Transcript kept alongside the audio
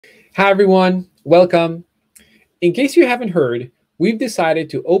Hi, everyone. Welcome. In case you haven't heard, we've decided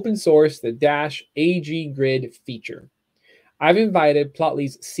to open source the Dash AgGrid feature. I've invited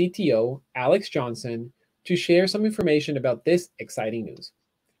Plotly's CTO, Alex Johnson, to share some information about this exciting news.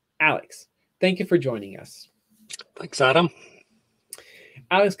 Alex, thank you for joining us. Thanks, Adam.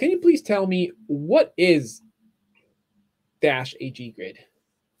 Alex, can you please tell me what is Dash AgGrid?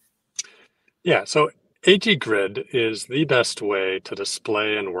 Yeah, so AgGrid is the best way to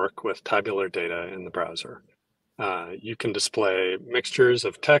display and work with tabular data in the browser. You can display mixtures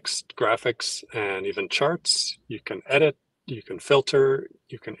of text, graphics, and even charts. You can edit, you can filter,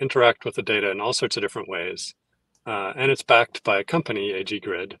 you can interact with the data in all sorts of different ways. And it's backed by a company,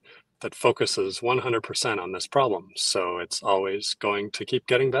 AgGrid, that focuses 100% on this problem. So it's always going to keep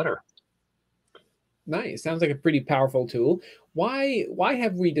getting better. Nice. Sounds like a pretty powerful tool. Why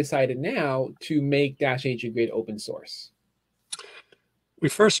have we decided now to make Dash AgGrid open source? We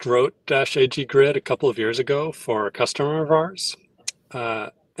first wrote Dash AgGrid a couple of years ago for a customer of ours.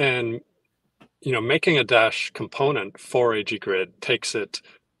 And making a Dash component for AgGrid takes it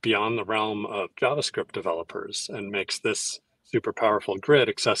beyond the realm of JavaScript developers and makes this super powerful grid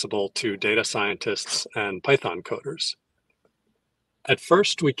accessible to data scientists and Python coders. At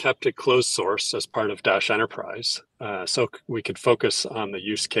first, we kept it closed source as part of Dash Enterprise, so we could focus on the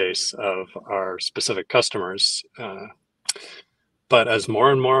use case of our specific customers. But as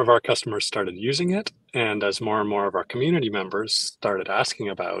more and more of our customers started using it, and as more and more of our community members started asking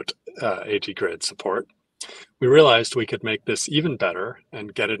about AgGrid support, we realized we could make this even better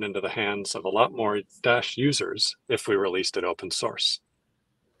and get it into the hands of a lot more Dash users if we released it open source.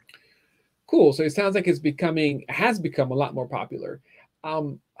 Cool. So it sounds like has become a lot more popular.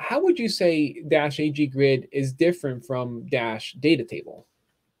 How would you say Dash AgGrid is different from Dash DataTable?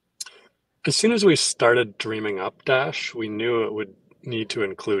 As soon as we started dreaming up Dash, we knew it would need to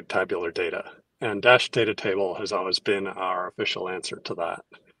include tabular data. And Dash DataTable has always been our official answer to that.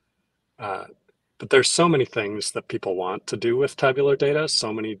 But there's so many things that people want to do with tabular data,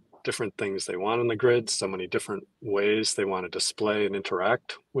 so many different things they want in the grid, so many different ways they want to display and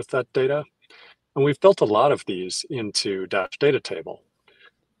interact with that data. And we've built a lot of these into Dash DataTable.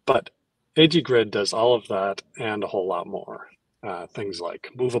 But AgGrid does all of that and a whole lot more. Things like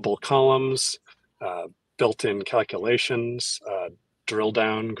movable columns, built-in calculations, drill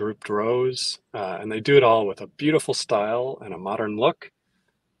down grouped rows, and they do it all with a beautiful style and a modern look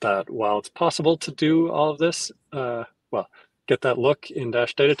that while it's possible to do all of this, get that look in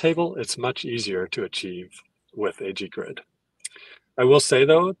Dash DataTable, it's much easier to achieve with AgGrid. I will say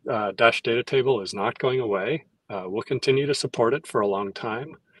though, Dash DataTable is not going away. We'll continue to support it for a long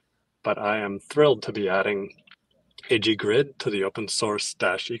time, but I am thrilled to be adding AgGrid to the open source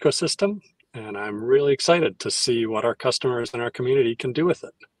Dash ecosystem, and I'm really excited to see what our customers and our community can do with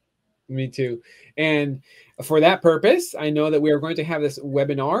it. Me too. And for that purpose, I know that we are going to have this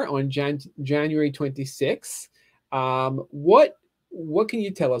webinar on January 26th. What can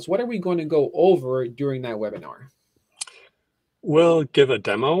you tell us? What are we going to go over during that webinar? We'll give a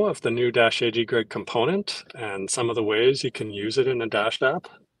demo of the new Dash AgGrid component and some of the ways you can use it in a Dash app.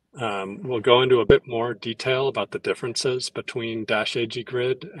 We'll go into a bit more detail about the differences between Dash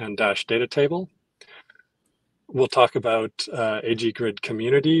AgGrid and Dash DataTable. We'll talk about AgGrid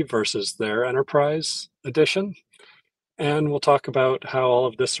Community versus their Enterprise edition. And we'll talk about how all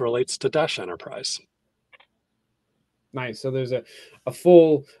of this relates to Dash Enterprise. Nice. So there's a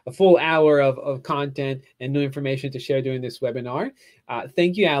full hour of content and new information to share during this webinar.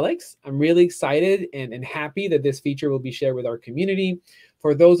 Thank you, Alex. I'm really excited and happy that this feature will be shared with our community.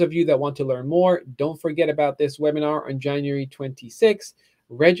 For those of you that want to learn more, don't forget about this webinar on January 26th.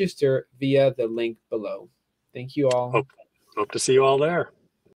 Register via the link below. Thank you all. Hope to see you all there.